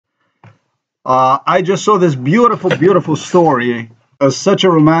I just saw this beautiful, beautiful story, such a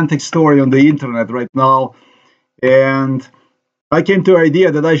romantic story on the internet right now, and I came to the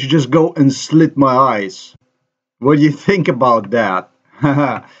idea that I should just go and slit my eyes. What do you think about that?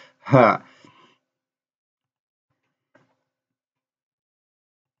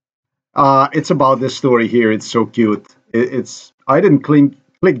 It's about this story here. It's so cute. It's I didn't click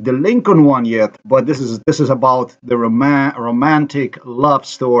the link on one yet, but this is about the romantic love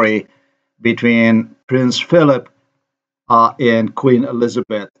story between Prince Philip and Queen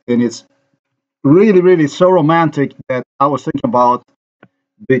Elizabeth, and it's really really so romantic that I was thinking about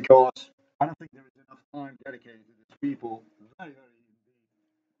because I don't think there is enough time dedicated to these people. Very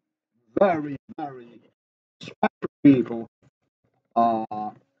very very people.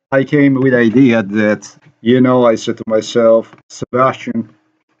 Uh, I came with the idea that, I said to myself, Sebastian,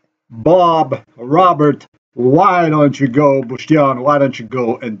 Bob, Robert, why don't you go, Bustian, why don't you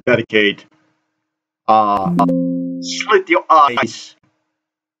go and dedicate uh, Slit Your Eyes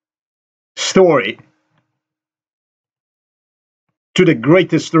story to the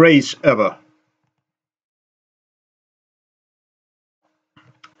greatest race ever?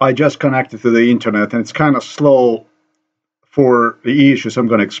 I just connected to the internet and it's kind of slow for the issues I'm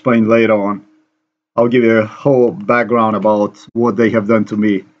going to explain later on. I'll give you a whole background about what they have done to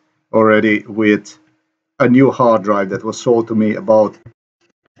me already with a new hard drive that was sold to me about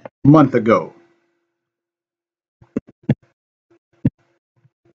a month ago.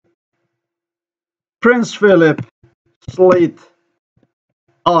 Prince Philip slit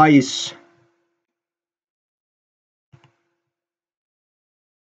eyes.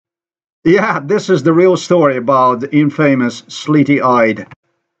 Yeah, this is the real story about the infamous slitty-eyed.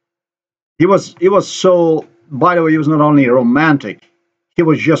 He was so, by the way, he was not only romantic, he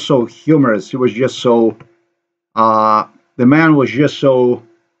was just so humorous. He was just so the man was just so,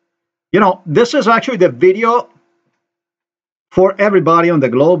 this is actually the video for everybody on the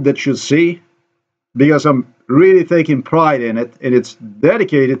globe that should see, because I'm really taking pride in it, and it's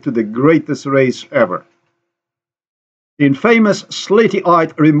dedicated to the greatest race ever. Infamous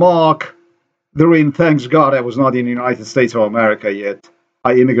slitty-eyed remark during Thanks God I was not in the United States of America yet.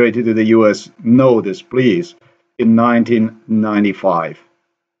 I immigrated to the US. Know this, please. In 1995.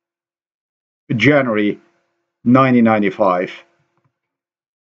 January 1995.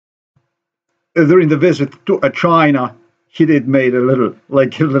 During the visit to China, he did made a little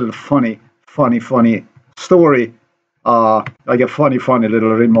funny story, like a funny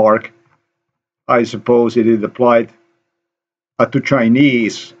little remark. I suppose it applied to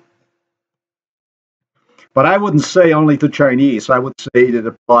Chinese, but I wouldn't say only to Chinese. I would say it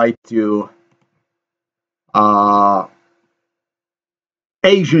applied to uh,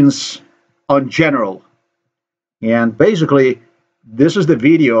 Asians in general. And basically, this is the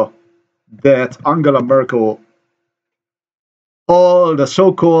video that Angela Merkel, all the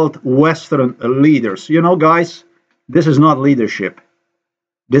so-called Western leaders, guys, this is not leadership.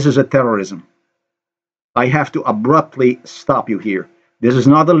 This is a terrorism. I have to abruptly stop you here. This is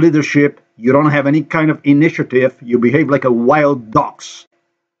not a leadership. You don't have any kind of initiative. You behave like a wild dogs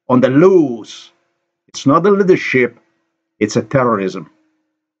on the loose. It's not a leadership. It's a terrorism.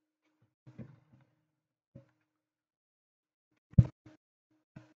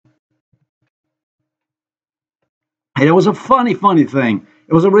 And it was a funny thing.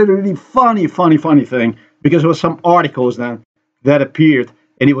 It was a really funny thing, because there was some articles then that appeared,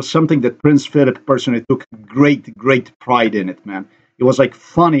 and it was something that Prince Philip personally took great pride in it, man. It was like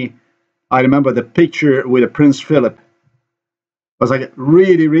funny. I remember the picture with the Prince Philip. It was like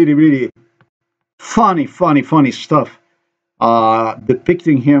really funny stuff.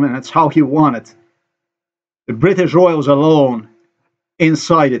 Depicting him, and that's how he wanted the British royals alone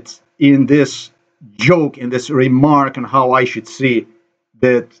inside it, in this joke, in this remark on how I should see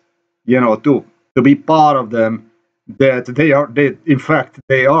that, to be part of them, that in fact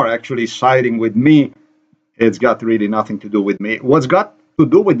they are actually siding with me. It's got really nothing to do with me. What's got to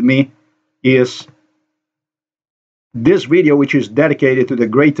do with me is this video, which is dedicated to the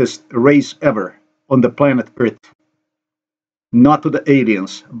greatest race ever on the planet Earth. Not to the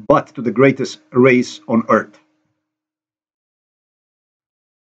aliens, but to the greatest race on Earth.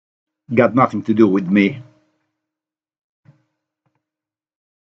 Got nothing to do with me.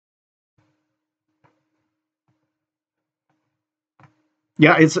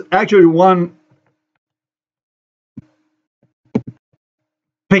 Yeah, it's actually one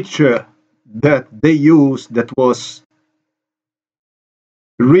picture that they used that was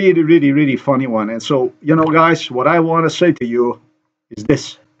really funny one. And so, guys, what I want to say to you is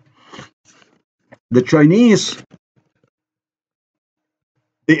this. The Chinese,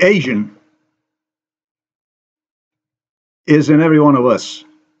 the Asian, is in every one of us.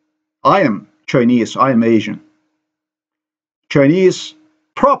 I am Chinese, I am Asian. Chinese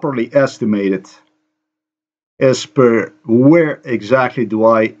properly estimated as per where exactly do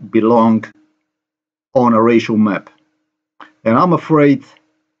I belong on a racial map. And I'm afraid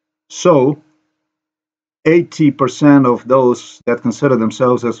so 80% of those that consider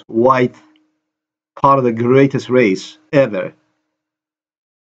themselves as white, part of the greatest race ever,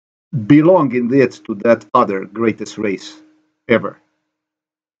 belong indeed to that other greatest race ever.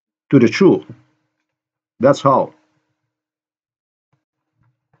 To the true. That's how.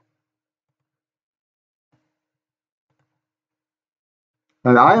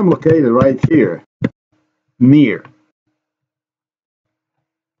 And I am located right here, near.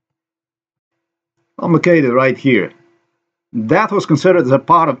 I'm located right here. That was considered as a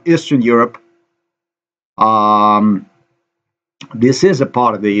part of Eastern Europe. Um, this is a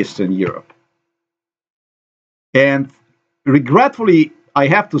part of the Eastern Europe. And regretfully, I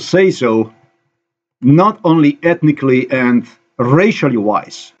have to say so, not only ethnically and racially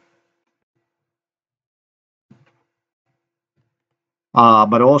wise,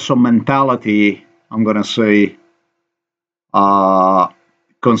 but also mentality, I'm going to say, uh,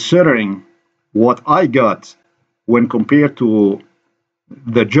 considering what I got when compared to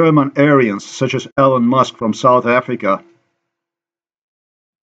the German Aryans, such as Elon Musk from South Africa,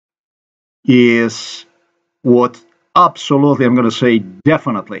 is what absolutely, I'm going to say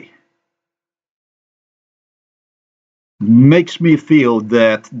definitely, makes me feel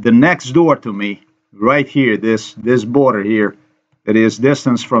that the next door to me, right here, this border here, it is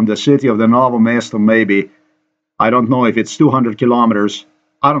distance from the city of the Novo Mesto, maybe, I don't know if it's 200 kilometers,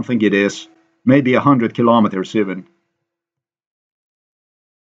 I don't think it is, maybe 100 kilometers even.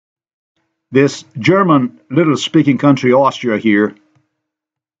 This German little speaking country, Austria here,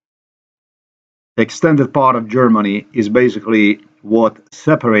 extended part of Germany, is basically what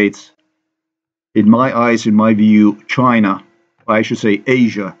separates, in my eyes, in my view, China, or I should say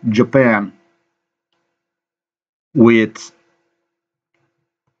Asia, Japan, with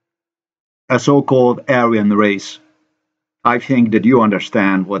a so-called Aryan race. I think that you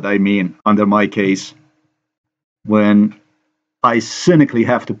understand what I mean under my case when I cynically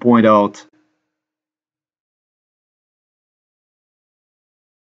have to point out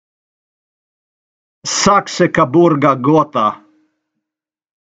Saxe-Coburg-Gotha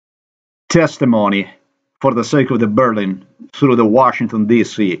testimony for the sake of the Berlin through the Washington,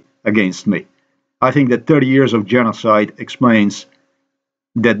 D.C. against me. I think that 30 years of genocide explains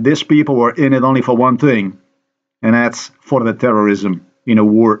that these people were in it only for one thing, and that's for the terrorism in a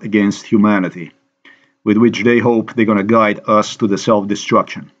war against humanity, with which they hope they're going to guide us to the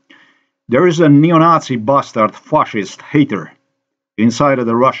self-destruction. There is a neo-Nazi bastard fascist hater inside of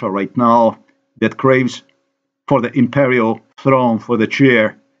the Russia right now that craves for the imperial throne, for the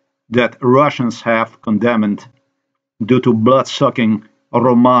chair that Russians have condemned due to blood-sucking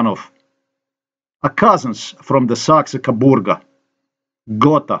Romanov, a cousins from the Saxe-Coburg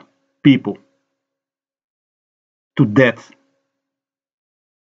Gotha people, to death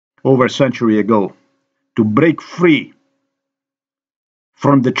over a century ago, to break free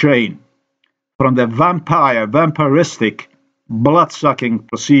from the chain, from the vampiristic, blood-sucking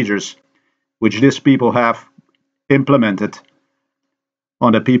procedures which these people have implemented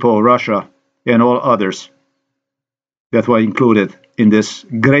on the people of Russia and all others that were included in this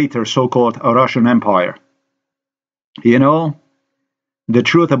greater so-called Russian Empire. You know, the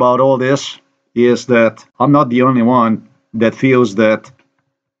truth about all this is that I'm not the only one that feels that,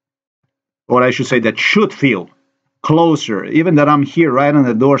 or I should say that should feel closer, even that I'm here right on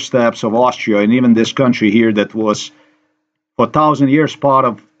the doorsteps of Austria, and even this country here that was for 1,000 years part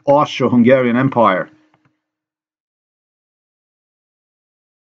of Austro-Hungarian Empire.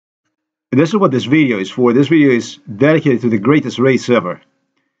 This is what this video is for. This video is dedicated to the greatest race ever.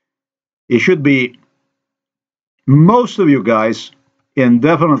 It should be most of you guys, and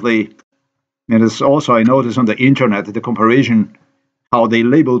definitely, and it's also, I noticed on the internet, the comparison, how they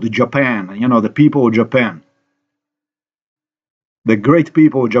labeled Japan, you know, the people of Japan, the great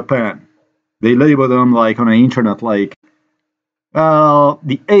people of Japan. They label them like on the internet like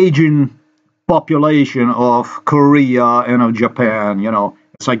the aging population of Korea and of Japan, you know.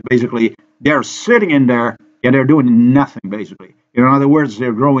 It's like basically they're sitting in there and they're doing nothing basically. In other words,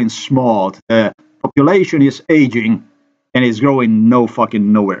 they're growing small. The population is aging and it's growing no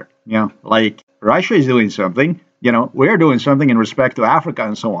fucking nowhere. You know, like Russia is doing something, you know, we're doing something in respect to Africa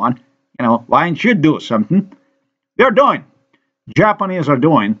and so on. You know, why don't you do something? They're doing. Japanese are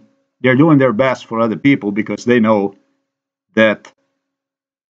doing. They're doing their best for other people because they know that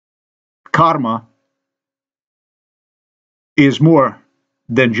karma is more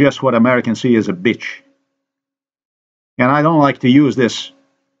than just what Americans see as a bitch. And I don't like to use this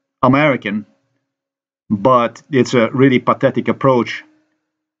American, but it's a really pathetic approach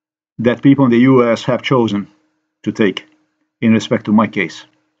that people in the US have chosen to take in respect to my case.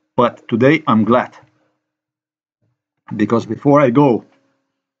 But today I'm glad, because before I go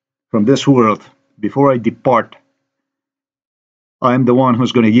from this world, before I depart, I'm the one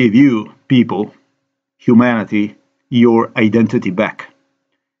who's going to give you, people, humanity, your identity back.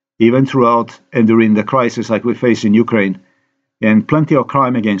 Even throughout and during the crisis like we face in Ukraine, and plenty of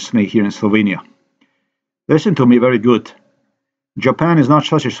crime against me here in Slovenia. Listen to me very good. Japan is not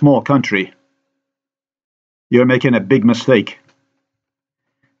such a small country. You're making a big mistake.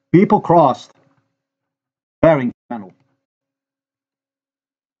 People crossed Bering Channel.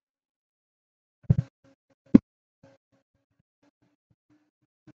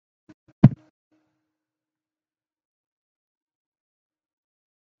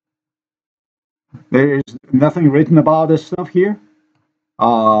 There is nothing written about this stuff here?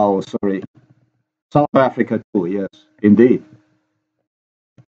 Oh, sorry. South Africa too, yes, indeed.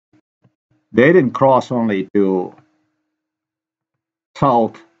 They didn't cross only to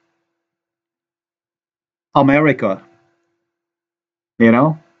South America, you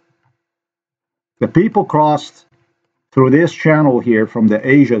know? The people crossed through this channel here from the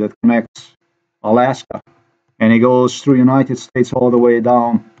Asia that connects Alaska, and it goes through United States all the way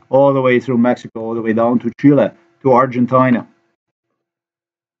down, all the way through Mexico, all the way down to Chile, to Argentina.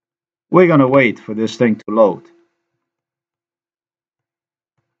 We're gonna wait for this thing to load.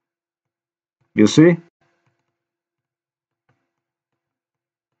 You see?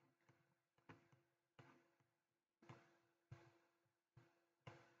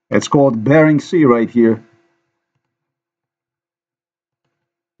 It's called Bering Sea right here.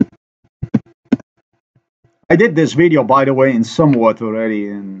 I did this video, by the way, in somewhat already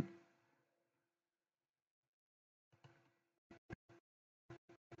in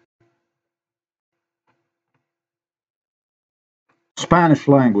Spanish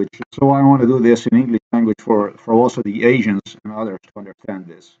language, so I want to do this in English language for also the Asians and others to understand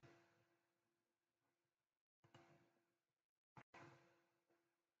this.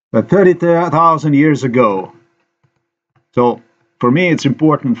 But 30,000 years ago, so for me it's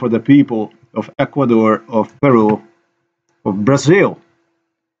important for the people of Ecuador, of Peru, of Brazil,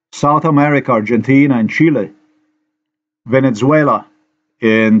 South America, Argentina and Chile, Venezuela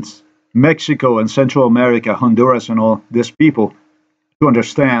and Mexico and Central America, Honduras and all these people to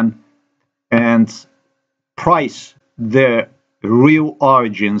understand and price their real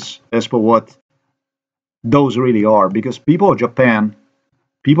origins as per what those really are. Because people of Japan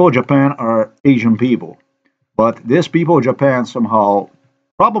are Asian people, but these people of Japan somehow,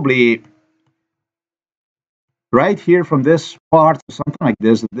 probably right here from this part or something like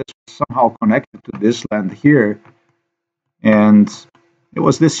this was somehow connected to this land here, and it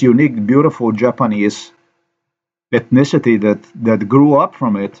was this unique, beautiful Japanese ethnicity that grew up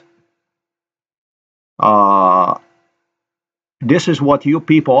from it. This is what you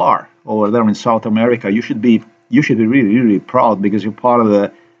people are over there in South America. You should be really, really proud, because you're part of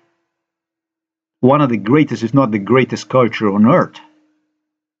the one of the greatest, if not the greatest culture on earth.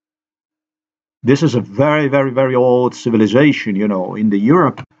 This is a very, very, very old civilization. You know, in the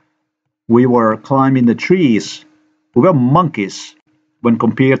Europe, we were climbing the trees. We were monkeys when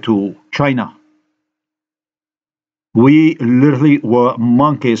compared to China. We literally were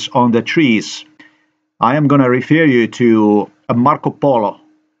monkeys on the trees. I am going to refer you to Marco Polo,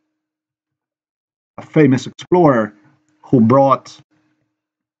 a famous explorer who brought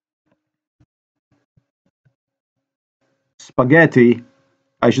spaghetti,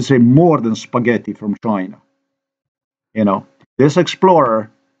 I should say more than spaghetti, from China. You know, this explorer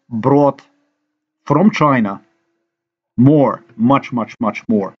brought from China more, much, much, much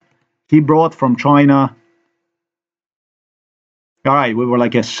more. He brought from China, all right, we were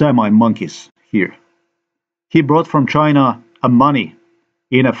like a semi-monkeys here. He brought from China a money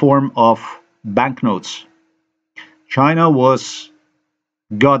in a form of banknotes. China was,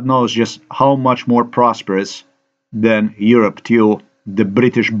 God knows just how much more prosperous than Europe till the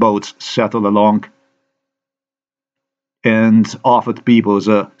British boats settled along and offered people as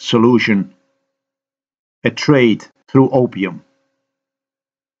a solution a trade through opium.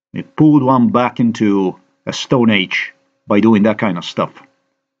 It pulled one back into a stone age by doing that kind of stuff.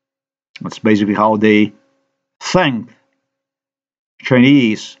 That's basically how they thanked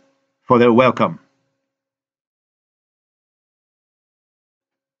Chinese for their welcome.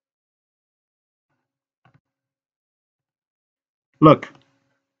 Look,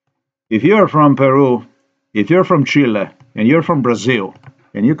 if you're from Peru, if you're from Chile, and you're from Brazil,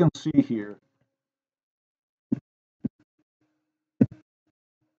 and you can see here,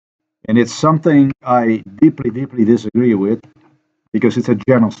 and it's something I deeply, deeply disagree with because it's a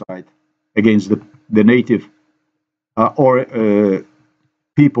genocide against the native or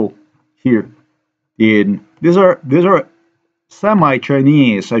people here. In these are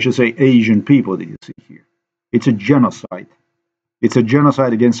semi-Chinese, I should say, Asian people that you see here. It's a genocide. It's a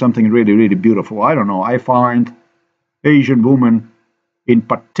genocide against something really, really beautiful. I don't know. I find Asian women in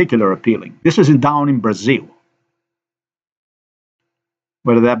particular appealing. This is down in Brazil.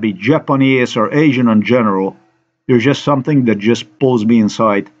 Whether that be Japanese or Asian in general, there's just something that just pulls me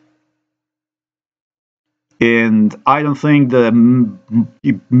inside. And I don't think that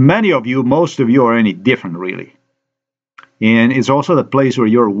many of you, most of you, are any different, really. And it's also the place where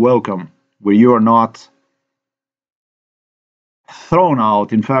you're welcome, where you are not thrown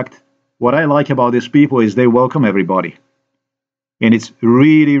out. In fact, what I like about these people is they welcome everybody. And it's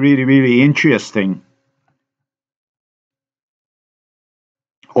really, really, really interesting.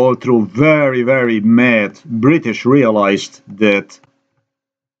 All through very, very mad British realized that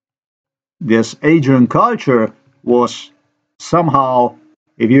this Asian culture was somehow,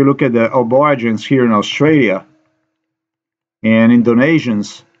 if you look at the Aborigines here in Australia and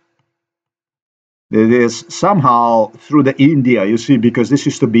Indonesians, it is somehow through the India, you see, because this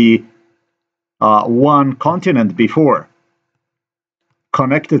used to be one continent before,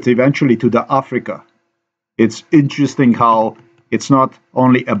 connected eventually to the Africa. It's interesting how it's not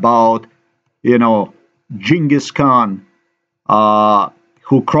only about, Genghis Khan,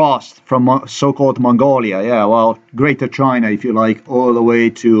 who crossed from so-called Mongolia, yeah, well, Greater China, if you like, all the way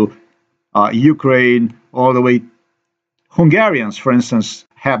to Ukraine, all the way. Hungarians, for instance,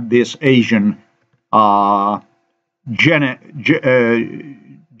 have this Asian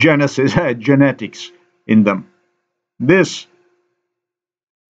genetics in them. This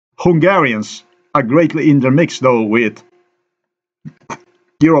Hungarians are greatly intermixed, though, with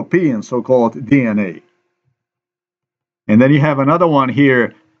European so-called DNA. And then you have another one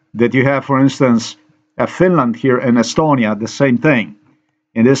here that you have, for instance, Finland here and Estonia, the same thing.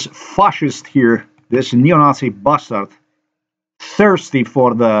 And this fascist here, this neo-Nazi bastard, thirsty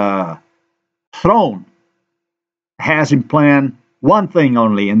for the throne, has in plan one thing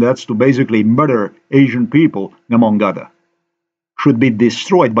only, and that's to basically murder Asian people, among other. Should be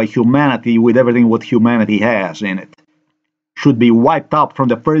destroyed by humanity with everything what humanity has in it. Should be wiped out from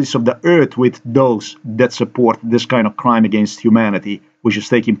the face of the earth with those that support this kind of crime against humanity, which is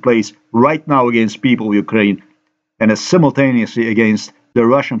taking place right now against people of Ukraine, and simultaneously against the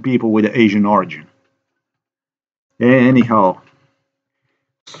Russian people with the Asian origin. Anyhow,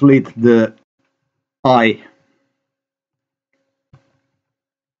 slit the eye.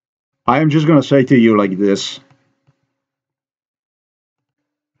 I am just going to say to you like this.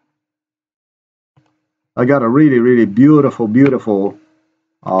 I got a really, really beautiful, beautiful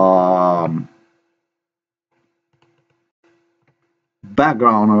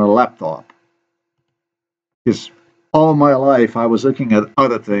background on a laptop. Because all my life I was looking at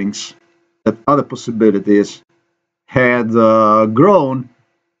other things, at other possibilities, had grown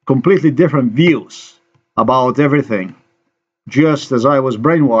completely different views about everything, just as I was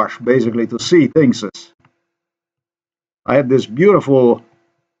brainwashed basically to see things as. I had this beautiful,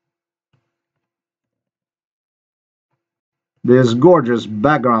 this gorgeous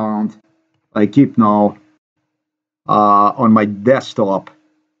background I keep now on my desktop,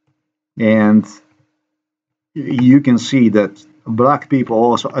 and you can see that black people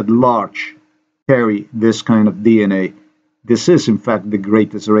also at large carry this kind of DNA. This is in fact the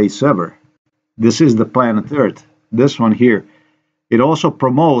greatest race ever. This is the planet Earth. This one here. It also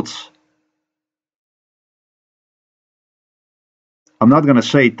promotes, I'm not going to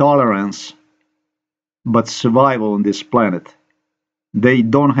say tolerance, but survival on this planet. They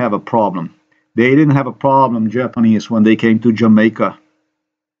don't have a problem. They didn't have a problem, Japanese, when they came to Jamaica.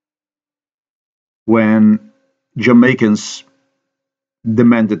 When Jamaicans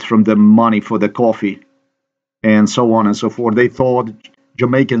demanded from them money for the coffee and so on and so forth. They thought,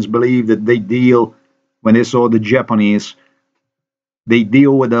 Jamaicans believed that they deal, when they saw the Japanese, they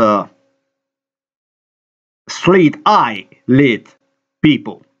deal with a straight eyelid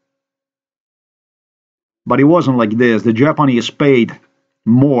people. But it wasn't like this. The Japanese paid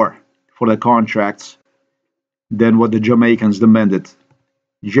more for the contracts than what the Jamaicans demanded.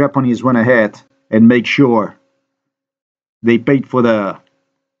 The Japanese went ahead and made sure they paid for the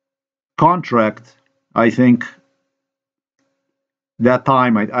contract. I think that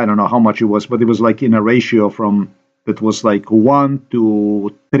time, I don't know how much it was, but it was like in a ratio from It was like 1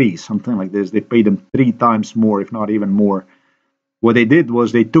 to 3, something like this. They paid them 3 times more, if not even more. What they did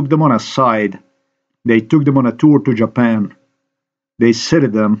was they took them on a side. They took them on a tour to Japan. They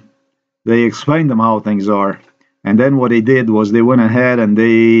seated them. They explained them how things are. And then what they did was they went ahead and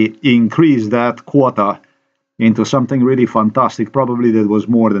they increased that quota into something really fantastic. Probably that was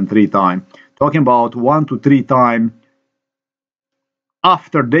more than 3 times. Talking about 1 to 3 times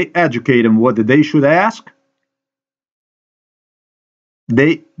after they educate them what they should ask,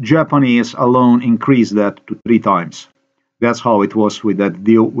 the Japanese alone increased that to 3 times. That's how it was with that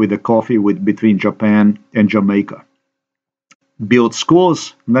deal with the coffee between Japan and Jamaica. Build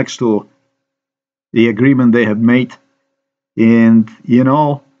schools next to the agreement they have made, and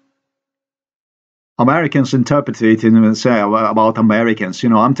Americans interpret it and say about Americans.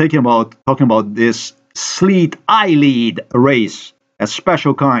 I'm talking about this sleet eyelid race, a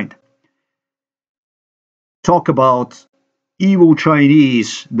special kind. Talk about evil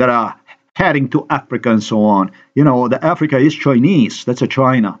Chinese that are heading to Africa and so on. The Africa is Chinese. That's a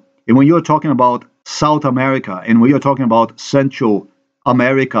China. And when you're talking about South America, and when you're talking about Central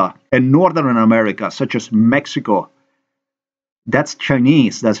America and Northern America, such as Mexico, that's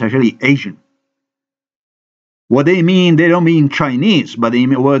Chinese. That's actually Asian. What they mean, they don't mean Chinese, but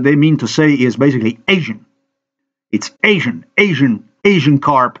what they mean to say is basically Asian. It's Asian, Asian, Asian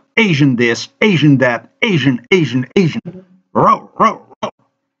carp, Asian this, Asian that, Asian, Asian, Asian. Row, row, row.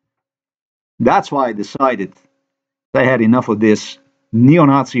 That's why I decided I had enough of this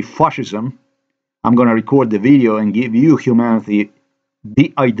neo-Nazi fascism. I'm going to record the video and give you, humanity,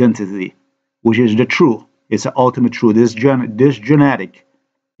 the identity, which is the truth. It's the ultimate truth. This genetic,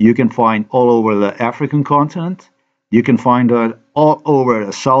 you can find all over the African continent. You can find it all over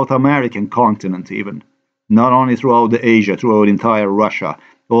the South American continent even. Not only throughout the Asia, throughout entire Russia,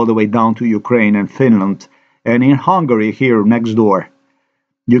 all the way down to Ukraine and Finland, and in Hungary here next door.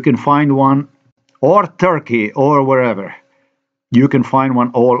 You can find one, or Turkey, or wherever. You can find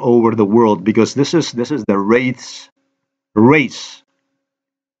one all over the world, because this is the race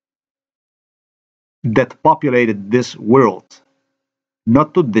that populated this world,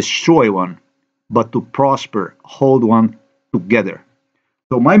 not to destroy one, but to prosper, hold one together.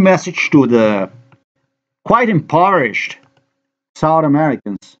 So my message to the quite impoverished South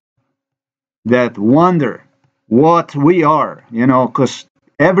Americans that wonder what we are, because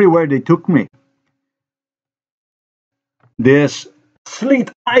everywhere they took me, this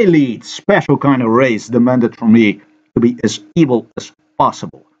sleet eyelid special kind of race demanded from me to be as evil as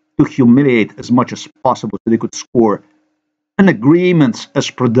possible, to humiliate as much as possible so they could score an agreement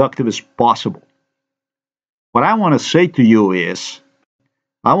as productive as possible. What I want to say to you is,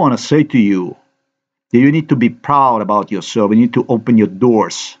 that you need to be proud about yourself. You need to open your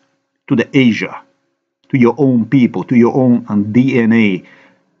doors to the Asia, to your own people, to your own DNA,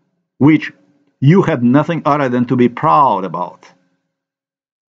 which you have nothing other than to be proud about.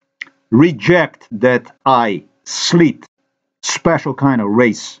 Reject that sleet, special kind of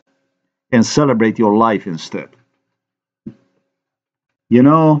race, and celebrate your life instead.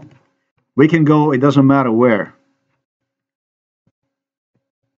 We can go, it doesn't matter where.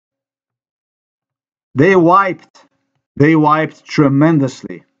 They wiped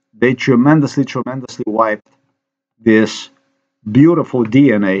tremendously. They tremendously wiped this beautiful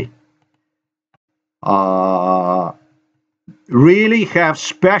DNA. Really have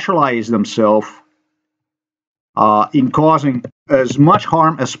specialized themselves in causing as much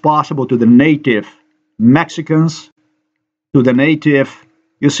harm as possible to the native Mexicans, to the native.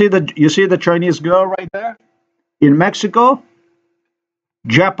 You see the Chinese girl right there in Mexico?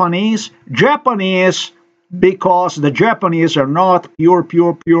 Japanese, because the Japanese are not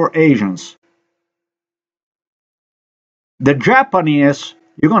pure Asians. The Japanese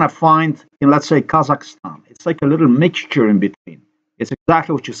you're going to find in, let's say, Kazakhstan. It's like a little mixture in between. It's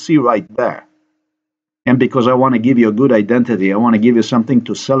exactly what you see right there. And because I want to give you a good identity, I want to give you something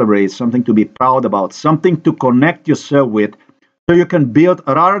to celebrate, something to be proud about, something to connect yourself with, so you can build,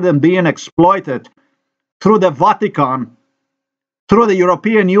 rather than being exploited through the Vatican, through the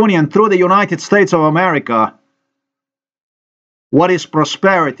European Union, through the United States of America. What is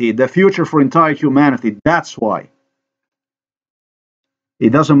prosperity? The future for entire humanity. That's why.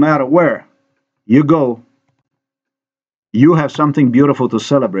 It doesn't matter where you go, you have something beautiful to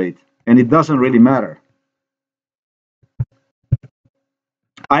celebrate, and it doesn't really matter.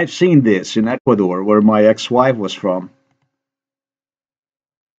 I've seen this in Ecuador, where my ex-wife was from.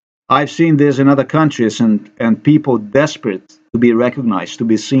 I've seen this in other countries, and people desperate to be recognized, to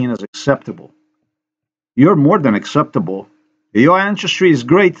be seen as acceptable. You're more than acceptable. Your ancestry is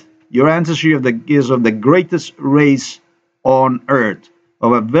great. Your ancestry is of the greatest race on earth,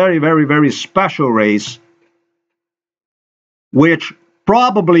 of a very, very, very special race, which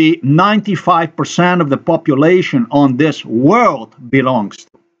probably 95% of the population on this world belongs to.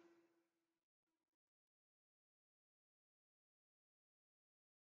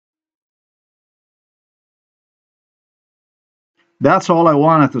 That's all I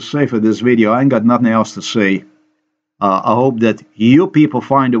wanted to say for this video. I ain't got nothing else to say. I hope that you people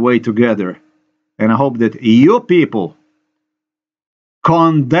find a way together, and I hope that you people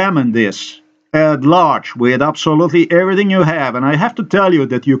condemn this at large with absolutely everything you have. And I have to tell you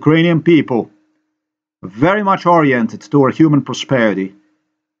that Ukrainian people are very much oriented toward human prosperity,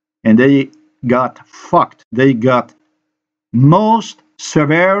 and they got fucked. They got most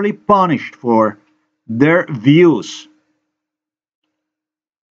severely punished for their views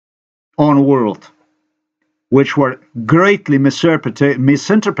on world, which were greatly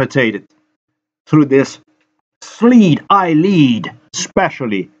misinterpreted through this I lead,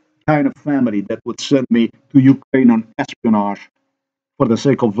 especially kind of family that would send me to Ukraine on espionage for the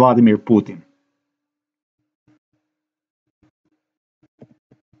sake of Vladimir Putin.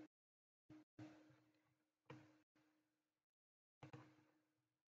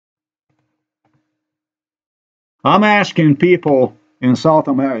 I'm asking people in South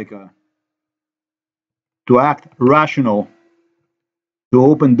America to act rational, to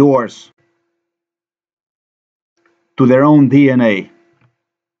open doors to their own DNA,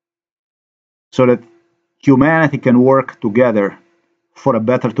 so that humanity can work together for a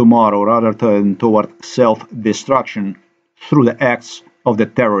better tomorrow rather than toward self-destruction through the acts of the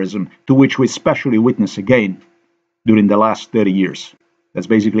terrorism to which we especially witness again during the last 30 years. That's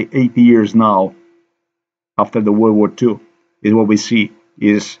basically 80 years now after the World War II is what we see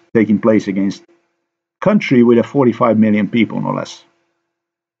is taking place against a country with a 45 million people, no less.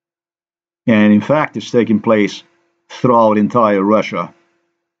 And in fact, it's taking place throughout entire Russia.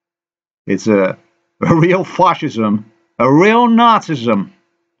 It's a real fascism, a real Nazism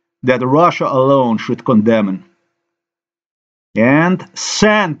that Russia alone should condemn and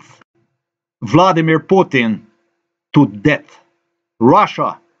send Vladimir Putin to death.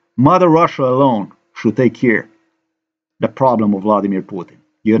 Russia, Mother Russia alone should take care of the problem of Vladimir Putin.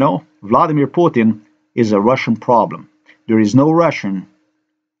 You know, Vladimir Putin is a Russian problem. There is no Russian,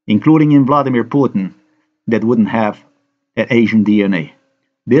 including in Vladimir Putin, that wouldn't have an Asian DNA.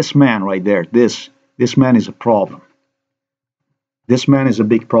 This man right there, this man is a problem. This man is a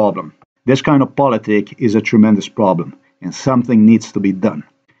big problem. This kind of politic is a tremendous problem, and something needs to be done.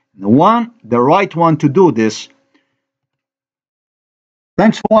 The right one to do this.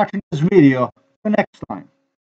 Thanks for watching this video. Till next time.